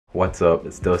What's up?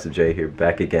 It's Dosa J here,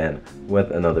 back again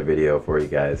with another video for you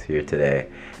guys here today.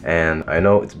 And I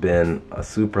know it's been a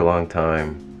super long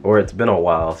time, or it's been a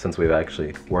while since we've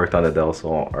actually worked on the Del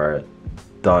Sol or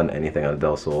done anything on the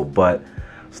Del Sol, but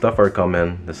stuff are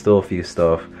coming. There's still a few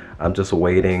stuff. I'm just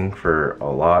waiting for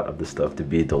a lot of the stuff to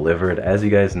be delivered. As you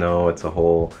guys know, it's a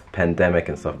whole pandemic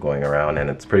and stuff going around, and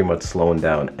it's pretty much slowing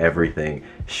down everything,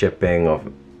 shipping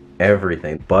of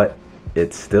everything, but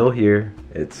it's still here.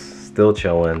 It's still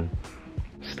chilling,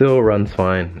 still runs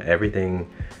fine, everything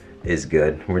is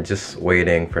good. We're just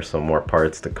waiting for some more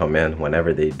parts to come in.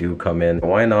 Whenever they do come in,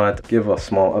 why not give a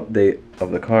small update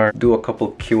of the car, do a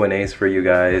couple Q&As for you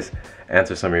guys,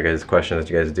 answer some of your guys' questions that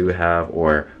you guys do have,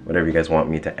 or whatever you guys want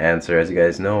me to answer. As you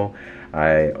guys know,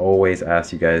 I always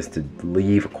ask you guys to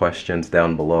leave questions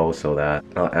down below so that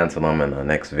I'll answer them in the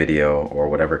next video or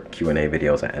whatever Q&A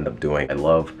videos I end up doing. I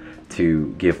love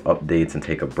to give updates and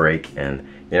take a break and,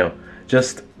 you know,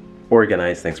 just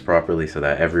organize things properly so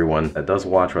that everyone that does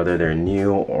watch, whether they're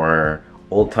new or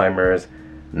old timers,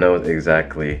 knows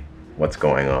exactly what's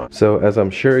going on. So as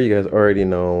I'm sure you guys already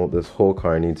know, this whole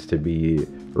car needs to be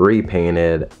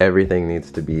repainted. Everything needs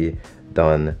to be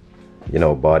done, you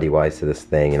know, body wise to this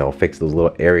thing, you know, fix those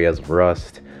little areas of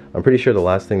rust. I'm pretty sure the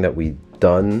last thing that we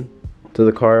done to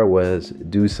the car was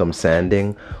do some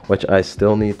sanding, which I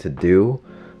still need to do.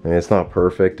 I mean, it's not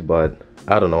perfect, but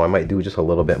I don't know, I might do just a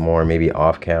little bit more, maybe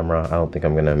off camera. I don't think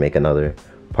I'm gonna make another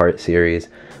part series,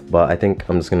 but I think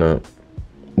I'm just gonna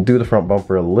do the front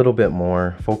bumper a little bit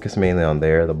more, focus mainly on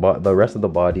there. The rest of the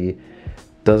body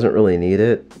doesn't really need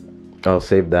it. I'll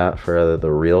save that for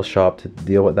the real shop to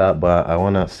deal with that, but I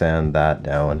want to sand that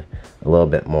down a little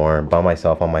bit more by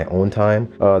myself on my own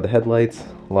time. The headlights,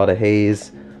 a lot of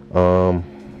haze in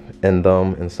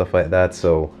them and stuff like that,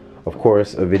 so of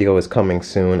course a video is coming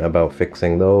soon about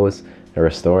fixing those and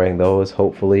restoring those,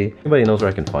 hopefully. Anybody knows where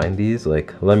I can find these,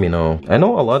 like, let me know. I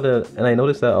know a lot of, and I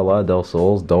noticed that a lot of Del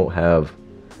Sols don't have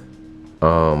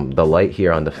the light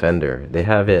here on the fender. They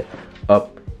have it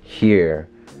up here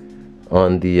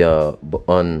on the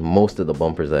on most of the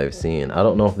bumpers I've seen. I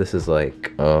don't know if this is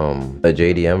like a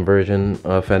JDM version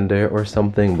of fender or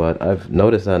something, but I've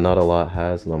noticed that not a lot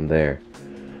has them there.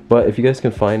 But if you guys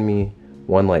can find me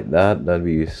one like that, that'd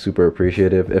be super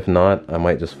appreciative. If not, I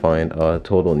might just find a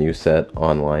total new set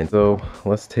online. So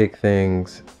let's take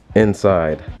things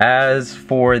inside. As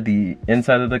for the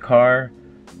inside of the car,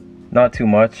 not too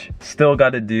much. Still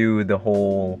got to do the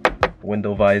whole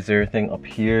window visor thing up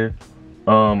here.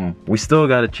 We still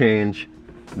got to change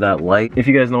that light. If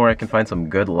you guys know where I can find some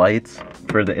good lights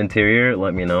for the interior,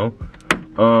 let me know.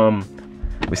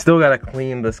 We still got to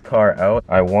clean this car out.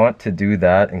 I want to do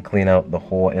that and clean out the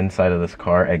whole inside of this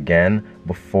car again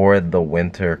before the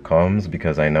winter comes,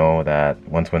 because I know that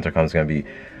once winter comes, it's going to be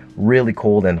really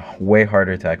cold and way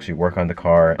harder to actually work on the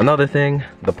car. Another thing,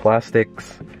 the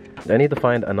plastics. I need to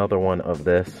find another one of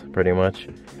this, pretty much.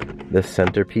 This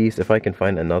centerpiece. If I can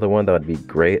find another one, that would be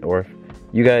great. Or if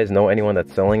you guys know anyone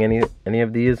that's selling any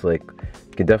of these, like,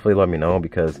 you can definitely let me know,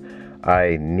 because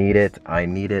I need it. I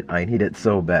need it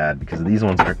so bad, because these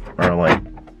ones are like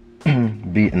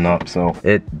beaten up. So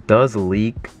it does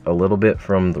leak a little bit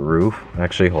from the roof.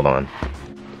 Actually, hold on.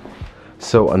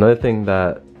 So another thing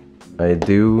that I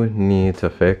do need to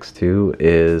fix too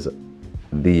is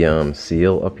the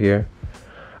seal up here.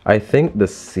 I think the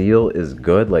seal is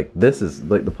good. Like, this is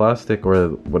like the plastic or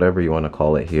whatever you want to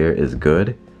call it here is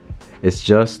good. It's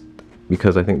just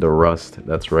because I think the rust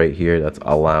that's right here, that's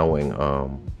allowing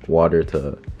water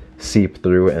to seep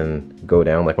through and go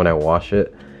down. Like when I wash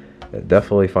it, it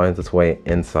definitely finds its way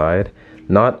inside.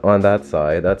 Not on that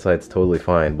side. That side's totally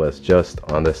fine, but it's just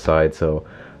on this side. So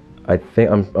I think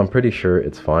I'm pretty sure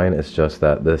it's fine. It's just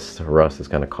that this rust is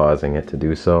kind of causing it to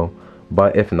do so.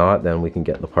 But if not, then we can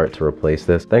get the part to replace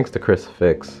this. Thanks to Chris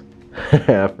Fix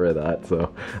for that,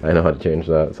 so I know how to change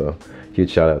that, so huge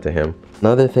shout out to him.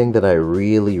 Another thing that I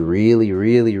really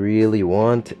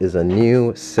want is a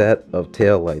new set of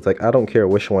tail lights. Like, I don't care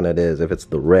which one it is, if it's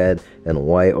the red and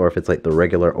white or if it's like the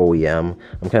regular OEM.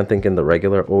 I'm kind of thinking the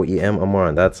regular OEM, I'm more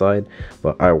on that side,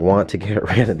 but I want to get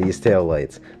rid of these tail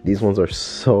lights. These ones are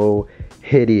so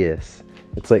hideous.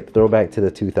 It's like throwback to the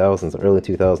 2000s, early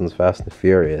 2000s Fast and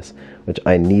Furious, which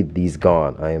I need these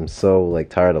gone. I am so like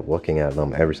tired of looking at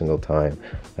them every single time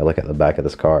I look at the back of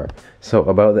this car. So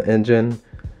about the engine,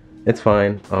 it's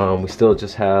fine. We still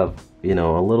just have, you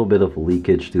know, a little bit of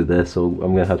leakage through this, so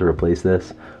I'm gonna have to replace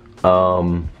this.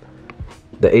 The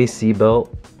AC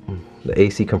belt, the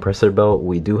AC compressor belt,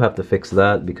 we do have to fix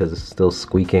that because it's still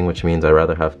squeaking, which means I'd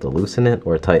rather have to loosen it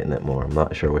or tighten it more. I'm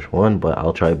not sure which one, but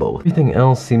I'll try both. Everything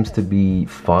else seems to be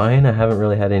fine. I haven't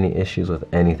really had any issues with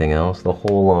anything else. The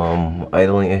whole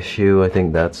idling issue, I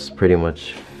think that's pretty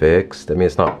much fixed. I mean,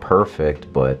 it's not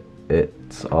perfect, but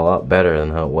it's a lot better than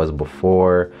how it was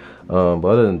before. But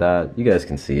other than that, you guys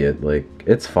can see it. Like,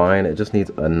 it's fine. It just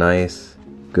needs a nice,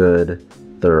 good,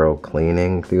 thorough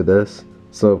cleaning through this.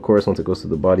 So of course, once it goes to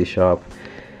the body shop,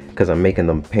 because I'm making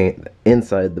them paint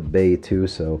inside the bay too,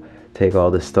 so take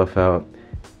all this stuff out,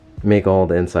 make all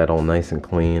the inside all nice and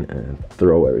clean, and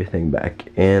throw everything back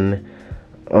in.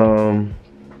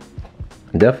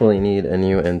 Definitely need a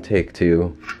new intake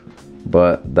too,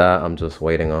 but that I'm just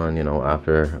waiting on, you know,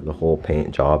 after the whole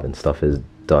paint job and stuff is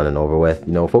done and over with.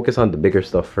 You know, focus on the bigger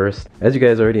stuff first. As you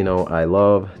guys already know, I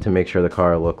love to make sure the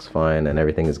car looks fine and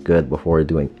everything is good before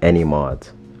doing any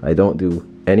mods. I don't do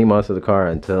any mods to the car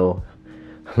until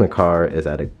the car is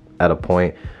at a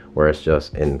point where it's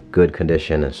just in good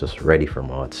condition. It's just ready for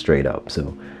mods straight up.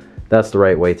 So that's the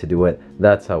right way to do it.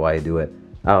 That's how I do it.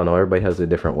 I don't know, everybody has a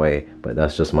different way, but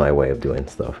that's just my way of doing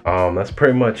stuff. That's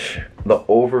pretty much the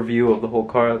overview of the whole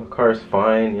car. The car is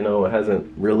fine, you know, it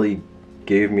hasn't really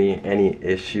gave me any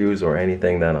issues or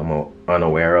anything that I'm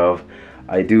unaware of.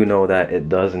 I do know that it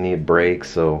does need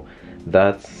brakes, so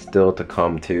that's still to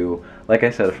come too. Like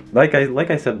I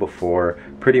said before,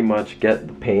 pretty much get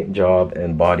the paint job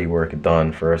and body work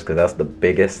done first, because that's the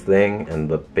biggest thing and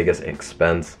the biggest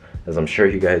expense, as I'm sure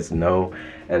you guys know.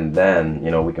 And then,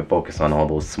 you know, we can focus on all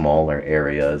those smaller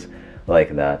areas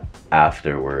like that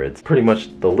afterwards. Pretty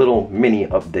much the little mini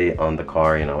update on the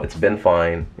car. You know, it's been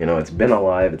fine, you know, it's been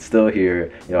alive, it's still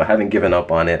here, you know, I haven't given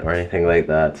up on it or anything like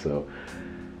that. So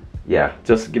yeah,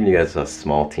 just giving you guys a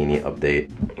small teeny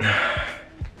update.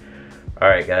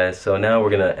 Alright guys, so now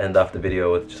we're gonna end off the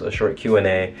video with just a short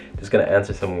Q&A. Just gonna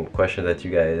answer some questions that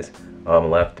you guys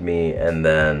left me, and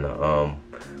then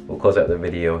we'll close out the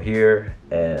video here.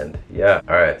 And yeah,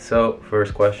 alright, so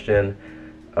first question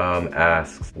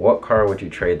asks, what car would you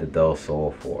trade the Del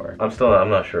Sol for? I'm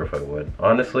not sure if I would.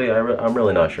 Honestly, I'm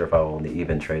really not sure if I will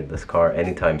even trade this car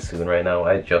anytime soon right now.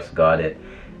 I just got it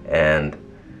and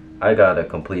I gotta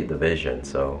complete the vision,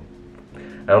 so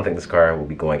I don't think this car will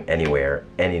be going anywhere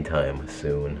anytime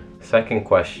soon. Second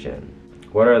question,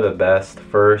 what are the best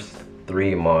first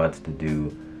 3 mods to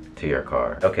do to your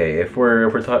car? Okay, if we're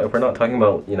not talking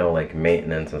about, you know, like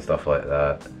maintenance and stuff like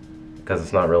that, because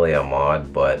it's not really a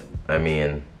mod, but I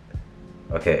mean,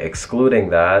 okay, excluding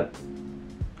that,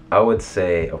 I would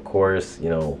say, of course, you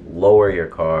know, lower your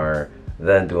car,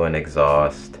 then do an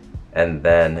exhaust, and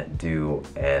then do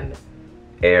an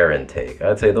air intake.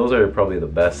 I'd say those are probably the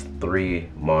best 3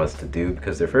 mods to do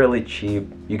because they're fairly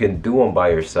cheap. You can do them by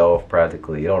yourself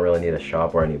practically. You don't really need a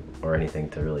shop or anything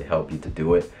to really help you to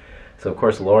do it. So of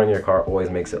course, lowering your car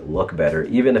always makes it look better,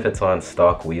 even if it's on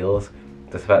stock wheels.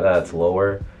 The fact that it's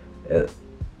lower, it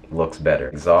looks better.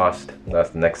 Exhaust, that's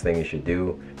the next thing you should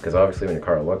do, because obviously when your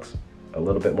car looks a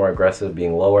little bit more aggressive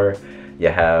being lower, you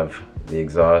have the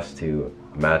exhaust to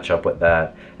match up with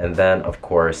that. And then of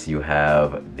course you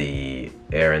have the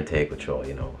air intake, which will,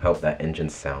 you know, help that engine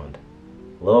sound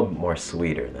a little bit more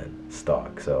sweeter than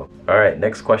stock. So all right,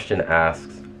 next question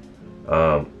asks,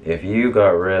 if you got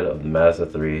rid of the Mazda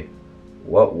 3,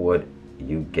 what would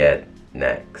you get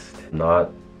next?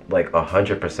 Not like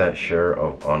 100% sure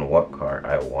on what car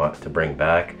I want to bring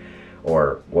back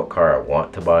or what car I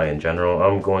want to buy in general.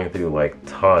 I'm going through like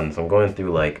tons. I'm going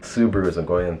through like Subarus, I'm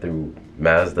going through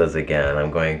Mazdas again,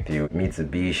 I'm going through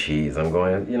Mitsubishis, I'm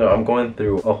going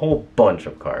through a whole bunch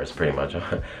of cars pretty much.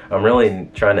 I'm really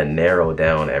trying to narrow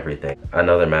down everything.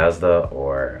 Another Mazda,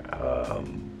 or I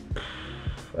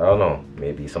don't know,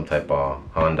 maybe some type of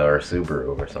Honda or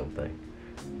Subaru or something.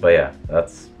 But yeah,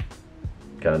 that's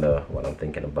kind of what I'm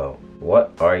thinking about.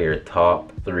 What are your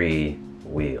top 3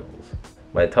 wheels?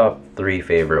 My top 3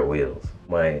 favorite wheels.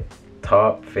 My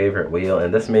top favorite wheel,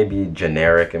 and this may be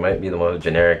generic, it might be the most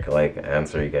generic like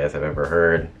answer you guys have ever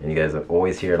heard, and you guys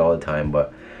always hear it all the time,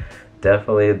 but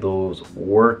definitely those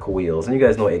work wheels. And you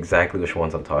guys know exactly which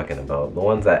ones I'm talking about. The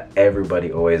ones that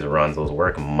everybody always runs, those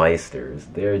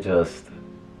Workmeisters. They're just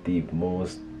the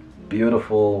most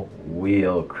beautiful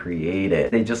wheel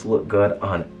created. They just look good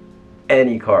on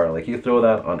any car. Like, you throw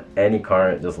that on any car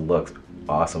and it just looks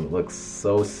awesome. It looks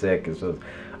so sick. It's just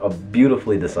a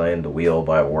beautifully designed wheel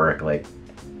by Work. Like,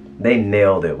 they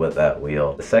nailed it with that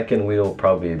wheel. The second wheel will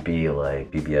probably be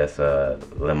like BBS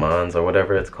Le Mans or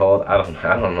whatever it's called. I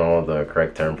don't know the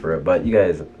correct term for it, but you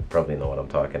guys probably know what I'm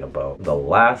talking about. The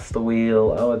last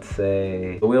wheel, I would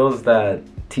say the wheels that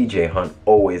TJ Hunt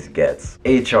always gets.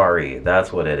 HRE,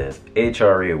 that's what it is.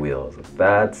 HRE wheels.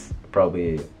 That's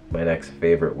probably my next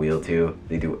favorite wheel too.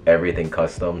 They do everything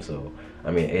custom, so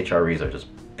I mean HREs are just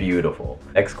beautiful.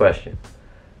 Next question.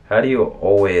 How do you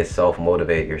always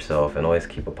self-motivate yourself and always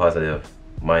keep a positive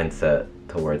mindset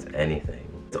towards anything?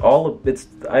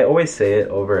 I always say it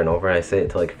over and over, and I say it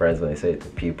to like friends and I say it to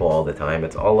people all the time.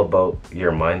 It's all about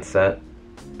your mindset.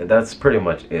 That's pretty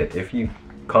much it. If you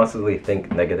constantly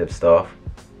think negative stuff,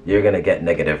 you're gonna get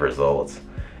negative results.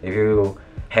 If you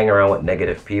hang around with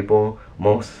negative people,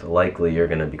 most likely you're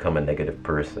gonna become a negative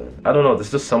person. I don't know,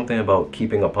 there's just something about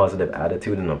keeping a positive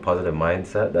attitude and a positive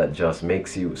mindset that just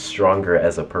makes you stronger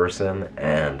as a person,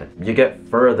 and you get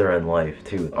further in life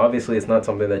too. Obviously, it's not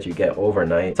something that you get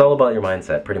overnight. It's all about your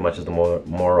mindset, pretty much is the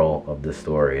moral of the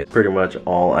story. It's pretty much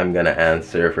all I'm gonna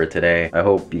answer for today. I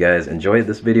hope you guys enjoyed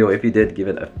this video. If you did, give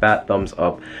it a fat thumbs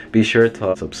up. Be sure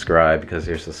to subscribe because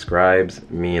your subscribes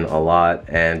mean a lot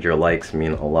and your likes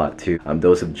mean a lot too. I'm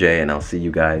Doseph J, and I'll see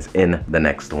you guys in the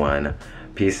next one.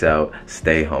 Peace out,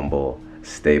 stay humble,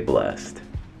 stay blessed.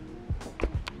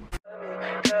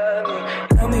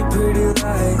 Tell me pretty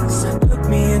lies, look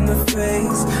me in the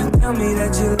face, tell me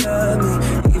that you love me.